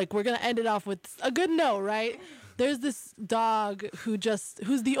 like, we're gonna end it off with a good note, right? there's this dog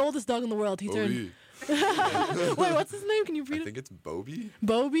who's the oldest dog in the world. He turned. Wait, what's his name? Can you read it? I think it's Bobby.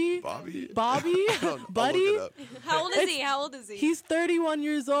 Bobby? Bobby? Buddy? How old is he? How old is he? He's 31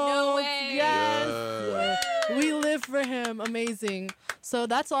 years old. No way. Yes. We live for him. Amazing. So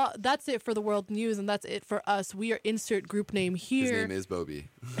that's all. That's it for the world news, and that's it for us. We are insert group name here. His name is Bobby.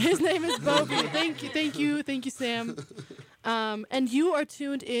 His name is Bobby. Thank you, Sam. And you are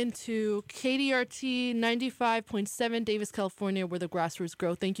tuned into KDRT 95.7 Davis, California, where the grassroots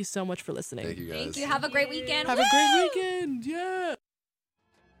grow. Thank you so much for listening. Thank you, guys. Thank you. Have a great weekend. Have a great weekend. Yeah.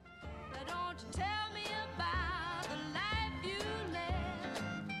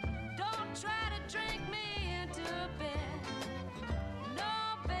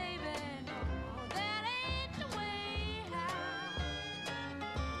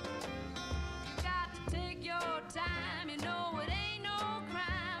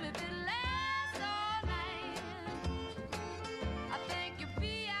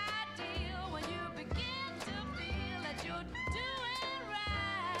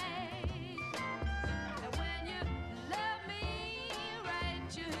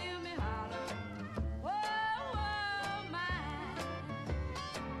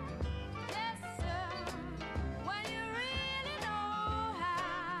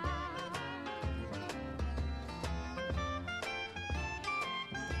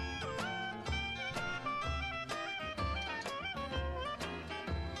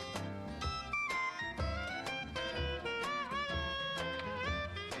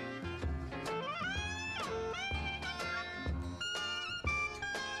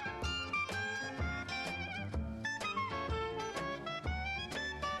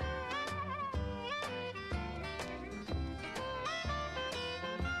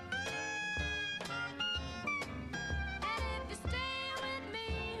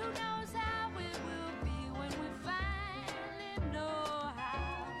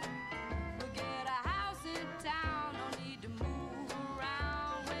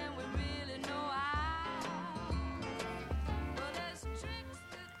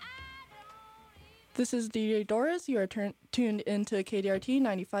 This is DJ Doris. You are tuned into KDRT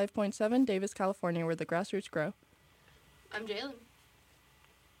 95.7 Davis, California, where the grassroots grow. I'm Jalen.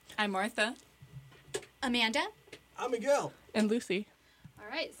 I'm Martha. Amanda. I'm Miguel. And Lucy. All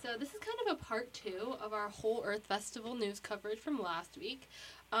right, so this is kind of a part 2 of our Whole Earth Festival news coverage from last week.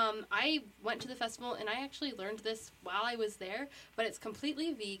 I went to the festival and I actually learned this while I was there, but it's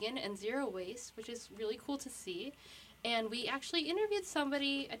completely vegan and zero waste, which is really cool to see. And we actually interviewed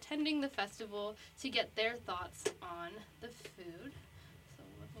somebody attending the festival to get their thoughts on the food.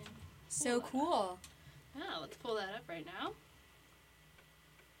 So cool. Yeah, let's pull that up right now. All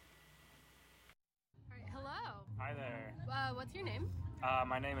right, hello. Hi there. What's your name?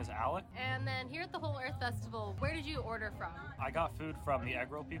 My name is Alec. And then here at the Whole Earth Festival, where did you order from? I got food from the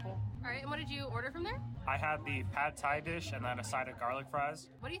egg roll people. All right, and what did you order from there? I had the pad thai dish and then a side of garlic fries.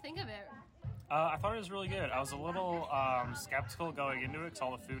 What do you think of it? I thought it was really good. I was a little skeptical going into it because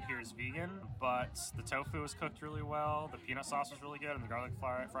all the food here is vegan, but the tofu was cooked really well, the peanut sauce was really good, and the garlic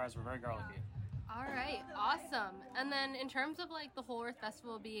fries were very garlicky. All right, awesome. And then in terms of like the Whole Earth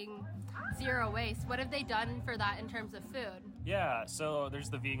Festival being zero waste, what have they done for that in terms of food? Yeah, so there's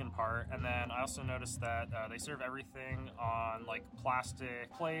the vegan part, and then I also noticed that they serve everything on like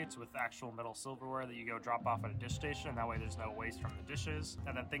plastic plates with actual metal silverware that you go drop off at a dish station, and that way there's no waste from the dishes.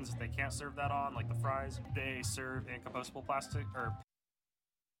 And then things that they can't serve that on, like the fries, they serve in compostable plastic or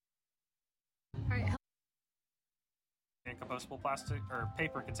in compostable plastic or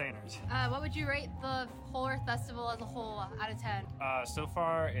paper containers. What would you rate the Whole Earth Festival as a whole out of 10? So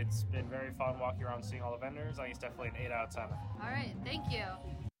far, it's been very fun walking around seeing all the vendors. I think it's definitely an 8 out of 10. All right, thank you.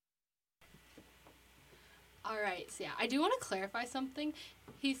 All right, so yeah, I do want to clarify something.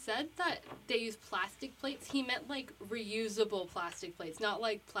 He said that they use plastic plates. He meant like reusable plastic plates, not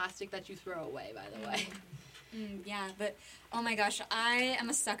like plastic that you throw away, by the way. Yeah, but oh my gosh, I am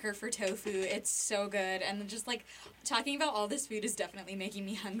a sucker for tofu. It's so good. And just like talking about all this food is definitely making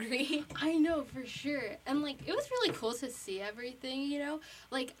me hungry. I know, for sure. And like it was really cool to see everything, you know?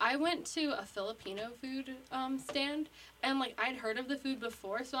 Like I went to a Filipino food stand and like I'd heard of the food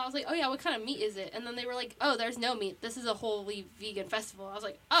before, so I was like, oh yeah, what kind of meat is it? And then they were like, oh, there's no meat. This is a wholly vegan festival. I was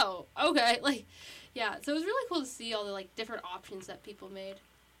like, oh, okay. Like, yeah, so it was really cool to see all the like different options that people made.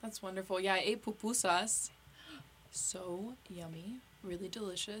 That's wonderful. Yeah, I ate pupusas. So yummy, really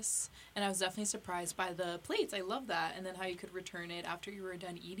delicious, and I was definitely surprised by the plates. I love that, and then how you could return it after you were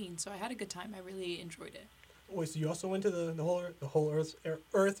done eating. So I had a good time. I really enjoyed it. Wait, so you also went to the whole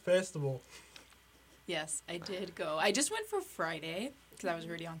Earth Festival? Yes, I did go. I just went for Friday because I was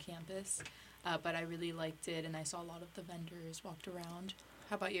already on campus. but I really liked it, and I saw a lot of the vendors walked around.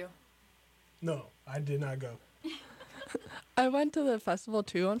 How about you? No, I did not go. I went to the festival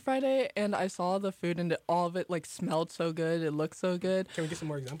too on Friday, and I saw the food, and all of it like smelled so good. It looked so good. Can we get some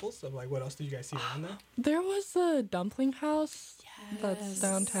more examples of like what else did you guys see around there? There was a dumpling house that's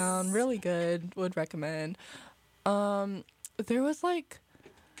downtown, really good. Would recommend. There was like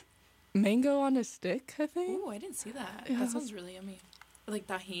mango on a stick, I think. Oh, I didn't see that. Yeah. That sounds really yummy. Like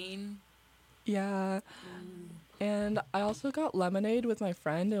tahine. Yeah. And I also got lemonade with my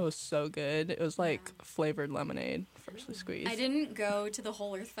friend. It was so good. It was like flavored lemonade, freshly squeezed. I didn't go to the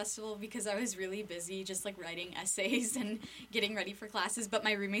Whole Earth Festival because I was really busy just like writing essays and getting ready for classes, but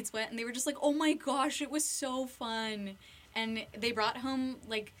my roommates went and they were just like, oh my gosh, it was so fun. And they brought home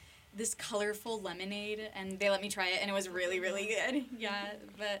like this colorful lemonade and they let me try it and it was really, really good. Yeah,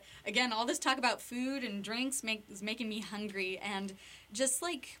 but again, all this talk about food and drinks is making me hungry, and just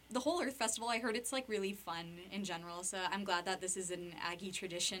like the Whole Earth Festival, I heard it's like really fun in general, so I'm glad that this is an Aggie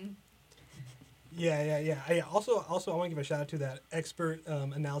tradition. Yeah. Also, I want to give a shout out to that expert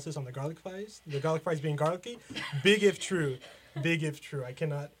analysis on the garlic fries. The garlic fries being garlicky. Big if true. I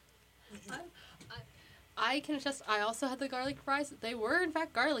cannot. I can attest. I also had the garlic fries. They were in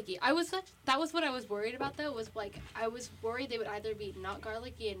fact garlicky. That was what I was worried about though. Was like I was worried they would either be not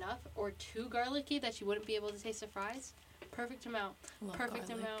garlicky enough or too garlicky that you wouldn't be able to taste the fries. Perfect amount.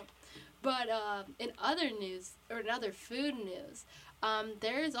 Perfect amount. But in other news or in other food news,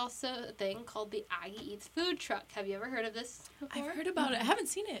 there is also a thing called the Aggie Eats food truck. Have you ever heard of this before? I've heard about it. I haven't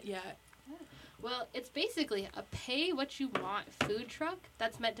seen it yet. Well, it's basically a pay-what-you-want food truck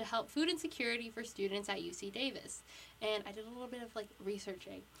that's meant to help food insecurity for students at UC Davis. And I did a little bit of,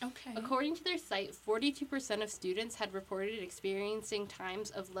 researching. Okay. According to their site, 42% of students had reported experiencing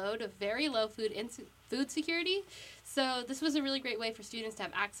times of low to very low food security. So this was a really great way for students to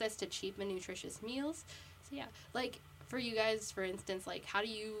have access to cheap and nutritious meals. So, yeah, for you guys, for instance, how do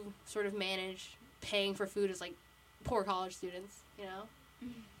you sort of manage paying for food as, poor college students, you know?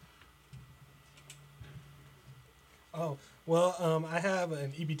 Mm-hmm. Oh, well, I have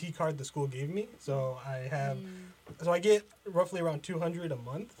an EBT card the school gave me, so I get roughly around $200 a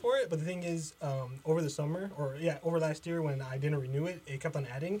month for it, but the thing is, over the summer, over last year when I didn't renew it, it kept on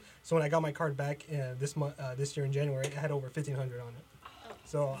adding, so when I got my card back this year in January, it had over $1,500 on it.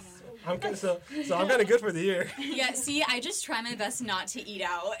 So I'm kind of good for the year. Yeah, see, I just try my best not to eat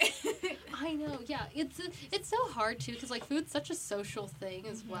out. I know, yeah. It's so hard, too, because, food's such a social thing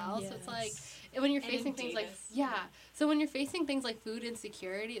as well. Yes. So it's when you're facing things so when you're facing things like food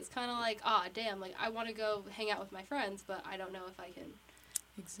insecurity, it's kind of damn, I want to go hang out with my friends, but I don't know if I can.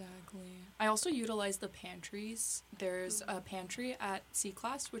 Exactly. I also utilize the pantries. There's a pantry at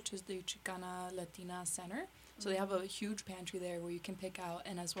C-Class, which is the Chicana Latina Center. So they have a huge pantry there where you can pick out,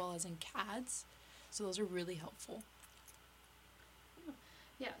 and as well as in CADs. So those are really helpful.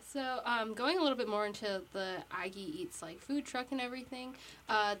 Yeah, so going a little bit more into the Aggie Eats food truck and everything,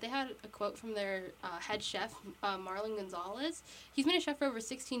 they had a quote from their head chef, Marlon Gonzalez. He's been a chef for over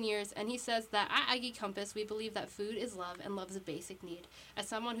 16 years, and he says that at Aggie Compass, we believe that food is love, and love is a basic need. As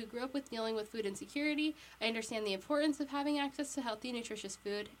someone who grew up with dealing with food insecurity, I understand the importance of having access to healthy, nutritious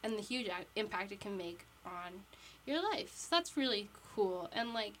food, and the huge impact it can make on your life. So that's really cool. And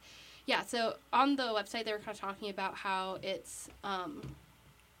so on the website, they were kind of talking about how it's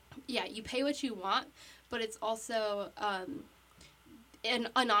you pay what you want, but it's also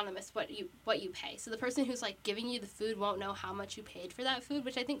anonymous what you pay. So the person who's giving you the food won't know how much you paid for that food,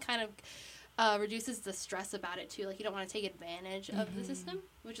 which I think kind of reduces the stress about it too. You don't want to take advantage of the system,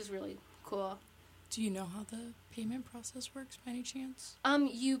 which is really cool. Do you know how the payment process works by any chance?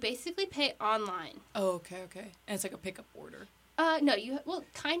 You basically pay online. Oh, okay. And it's a pickup order. No,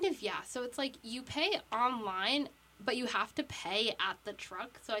 kind of, yeah. So it's you pay online, but you have to pay at the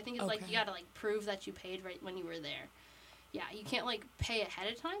truck. So I think it's you gotta prove that you paid right when you were there. Yeah, you can't pay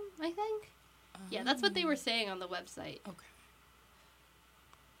ahead of time, I think. Yeah, that's what they were saying on the website. Okay.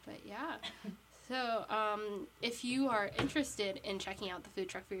 But yeah. So, if you are interested in checking out the food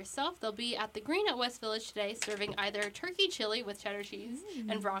truck for yourself, they'll be at the Green at West Village today, serving either turkey chili with cheddar cheese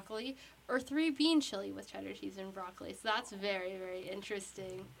and broccoli, or 3-bean chili with cheddar cheese and broccoli. So that's very, very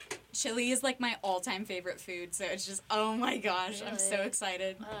interesting. Chili is my all-time favorite food, so it's just, oh my gosh, really? I'm so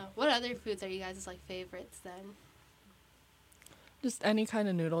excited. What other foods are you guys' favorites then? Just any kind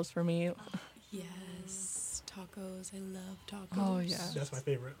of noodles for me. Yes. Tacos. I love tacos. Oh, yeah. That's my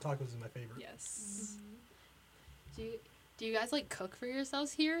favorite. Tacos is my favorite. Yes. Do you guys cook for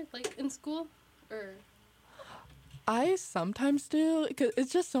yourselves here, in school? Or I sometimes do. 'Cause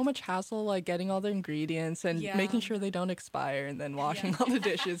it's just so much hassle, like getting all the ingredients and Yeah. making sure they don't expire and then washing all the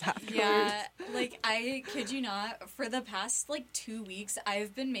dishes afterwards. Yeah, like I kid you not, for the past like 2 weeks,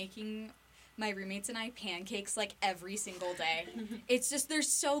 I've been making my roommates and I pancakes like every single day. It's just they're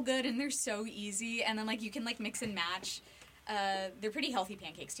so good and they're so easy, and then like you can like mix and match. They're pretty healthy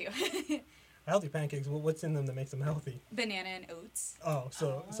pancakes too. Healthy pancakes. What's in them that makes them healthy? Banana and oats. Oh,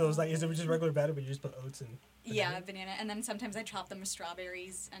 so it's like, is it just regular batter, but you just put oats in? Yeah, banana, and then sometimes I chop them with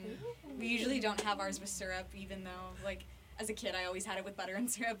strawberries, and we usually don't have ours with syrup, even though like as a kid I always had it with butter and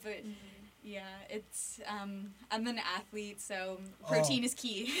syrup, but. Yeah, it's I'm an athlete, so protein is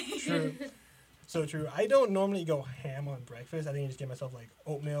key. True. So true. I don't normally go ham on breakfast. I think I just get myself like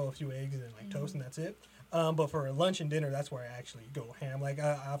oatmeal, a few eggs, and like toast, and that's it. But for lunch and dinner, that's where I actually go ham. Like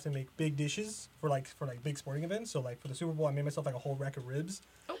I often make big dishes for big sporting events. So like for the Super Bowl, I made myself like a whole rack of ribs,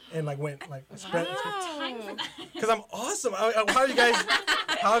 and like went like spread. Because I'm awesome. How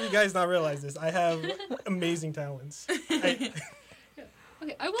have you guys not realized this? I have amazing talents.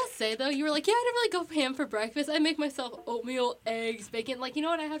 Okay, I will say though, you were like, yeah, I don't really go ham for breakfast. I make myself oatmeal, eggs, bacon. Like, you know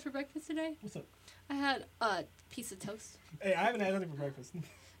what I had for breakfast today? What's up? I had a piece of toast. Hey, I haven't had anything for breakfast.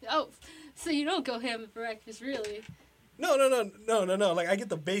 Oh, so you don't go ham for breakfast, really? No. Like I get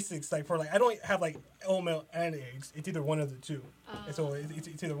the basics. Like for like I don't have like oatmeal and eggs. It's either one of the two. And so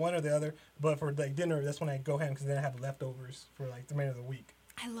it's either one or the other. But for like dinner, that's when I go ham because then I have leftovers for like the remainder of the week.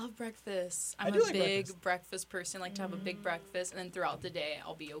 I love breakfast. I I'm do a like big breakfast person. Like to have a big breakfast, and then throughout the day,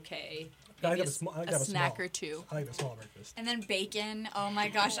 I'll be okay. I Maybe like a snack or two. I like the small breakfast. And then bacon. Oh my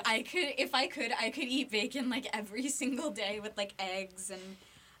gosh, I could eat bacon like every single day with like eggs and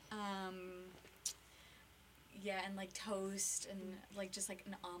and like toast and like just like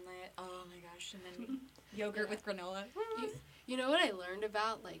an omelet. Oh my gosh, and then yogurt with granola. You know what I learned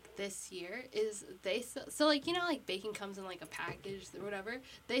about, like, this year is they sell... So, like, you know, like, bacon comes in, like, a package or whatever.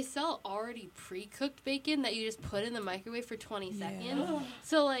 They sell already pre-cooked bacon that you just put in the microwave for 20 seconds.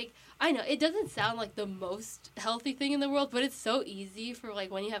 So, like, I know, it doesn't sound like the most healthy thing in the world, but it's so easy for,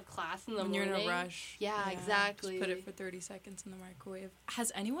 like, when you have class in the morning. You're in a rush. Yeah, exactly. Just put it for 30 seconds in the microwave.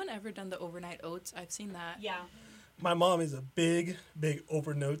 Has anyone ever done the overnight oats? I've seen that. Yeah. My mom is a big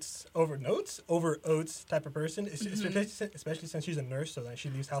over oats type of person, especially since she's a nurse, so like she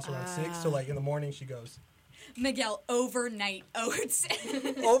leaves house around 6. So like in the morning she goes, Miguel, overnight oats.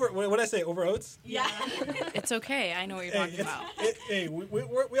 What did I say? Over oats? Yeah. It's okay. I know what you're talking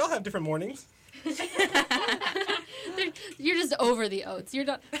about. We all have different mornings. You're just over the oats. You're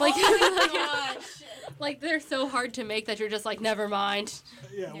not like, like they're so hard to make that you're just like, never mind.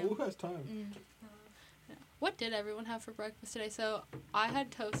 Yeah, who has time? What did everyone have for breakfast today? So I had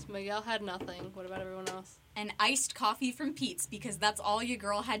toast. Miguel had nothing. What about everyone else? And iced coffee from Pete's because that's all your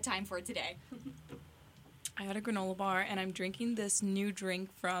girl had time for today. I had a granola bar, and I'm drinking this new drink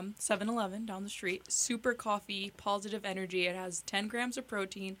from 7-Eleven down the street. Super Coffee, Positive Energy. It has 10 grams of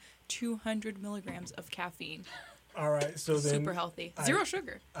protein, 200 milligrams of caffeine. All right, so then... Super healthy. Zero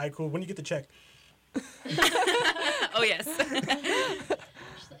sugar. All right, cool. When you get the check? Oh, yes.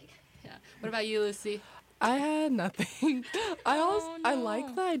 What about you, Lucy? I had nothing. I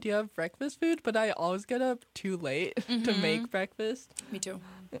like the idea of breakfast food, but I always get up too late to make breakfast. Me too.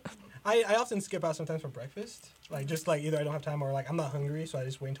 I often skip out sometimes for breakfast. Like, just like either I don't have time or like I'm not hungry, so I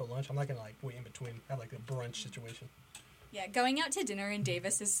just wait until lunch. I'm not going to like wait in between. I have like a brunch situation. Yeah, going out to dinner in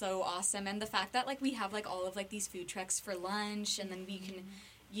Davis is so awesome. And the fact that like we have like all of like these food trucks for lunch and then we can...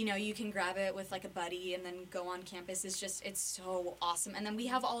 You know, you can grab it with, like, a buddy and then go on campus. It's so awesome. And then we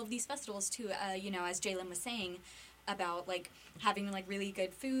have all of these festivals, too, you know, as Jalen was saying, about, like, having, like, really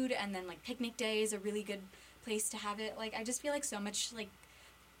good food. And then, like, picnic day is a really good place to have it. Like, I just feel like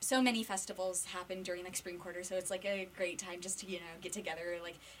so many festivals happen during, like, spring quarter. So it's, like, a great time just to, you know, get together,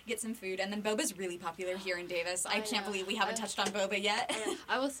 like, get some food. And then boba's really popular here in Davis. I can't believe we haven't touched on boba yet.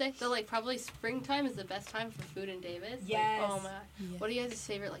 I will say that, like, probably springtime is the best time for food in Davis. Yes. Like, oh, my. Yeah. What are you guys'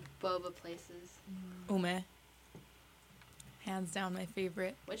 favorite, like, boba places? Ume. Hands down my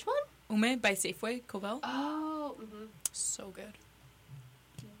favorite. Which one? Ume by Safeway, Covell. Oh. So good.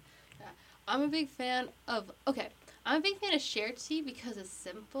 Yeah. I'm a big fan of... Okay. I'm a big fan of shared tea because it's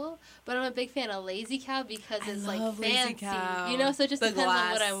simple, but I'm a big fan of Lazy Cow because it's like fancy, you know. So it just depends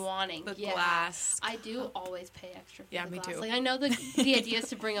on what I'm wanting. The glass. I do always pay extra for the glass. Me too. Like I know the idea is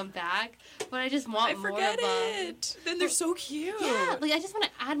to bring them back, but I just want more of them. It. Then they're so cute. Yeah, like I just want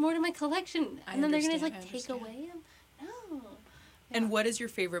to add more to my collection, and then they're gonna like take understand. away them. No. Yeah. And what is your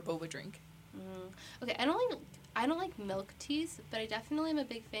favorite boba drink? Okay, I don't like milk teas, but I definitely am a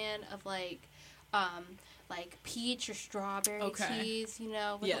big fan of like like peach or strawberry Okay. teas, you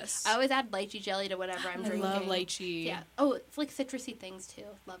know. Yes. I always add lychee jelly to whatever I'm I drinking. love lychee. Yeah. Oh, it's like citrusy things too.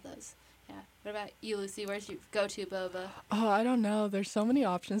 Love those. Yeah. What about you, Lucy? Where's your go-to boba? Oh, I don't know. There's so many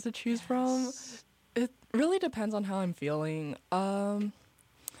options to choose from. It really depends on how I'm feeling. I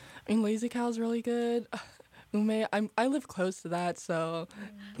mean, Lazy Cow's really good. Ume, I live close to that, so.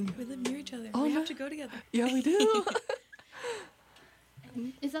 We live near each other. Oh, we no. have to go together. Yeah, we do.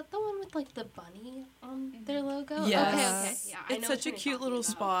 Is that the one with like the bunny on their logo? Yes. Okay. Yeah, I It's know such which a one you're cute talking little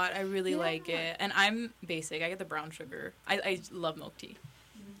about. spot. I really like it. And I'm basic. I get the brown sugar. I love milk tea.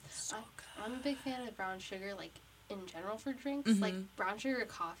 I'm a big fan of brown sugar, like in general for drinks. Mhm. Like brown sugar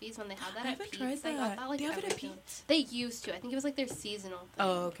coffees when they have that I at haven't Pete's. tried I got that. that like Do you have it at every single- They used to. I think it was like their seasonal thing.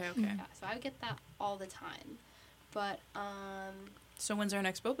 Oh, okay. Yeah, so I would get that all the time. But So when's our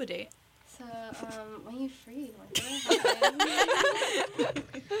next boba date? so when are you free? Like, what happened?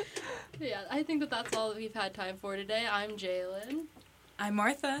 Yeah, I think that's all that we've had time for today. I'm Jalen. I'm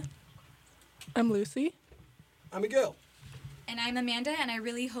Martha. I'm Lucy. I'm Miguel. And I'm Amanda, and I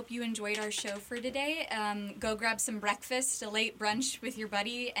really hope you enjoyed our show for today. Go grab some breakfast, a late brunch with your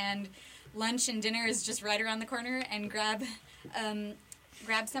buddy, and lunch and dinner is just right around the corner. And grab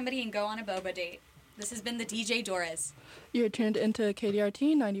somebody and go on a boba date. This has been the DJ Doras. You're tuned into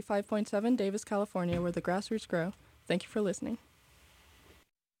KDRT 95.7 Davis, California, where the grassroots grow. Thank you for listening.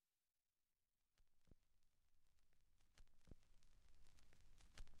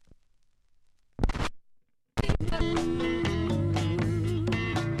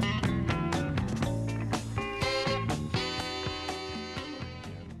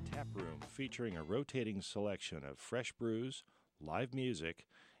 Tap Room, featuring a rotating selection of fresh brews, live music,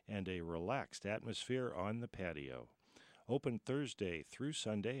 and a relaxed atmosphere on the patio. Open Thursday through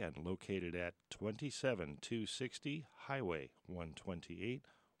Sunday and located at 27260 Highway 128,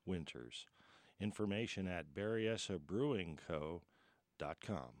 Winters. Information at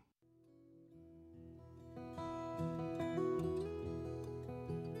BerryessaBrewingCo.com.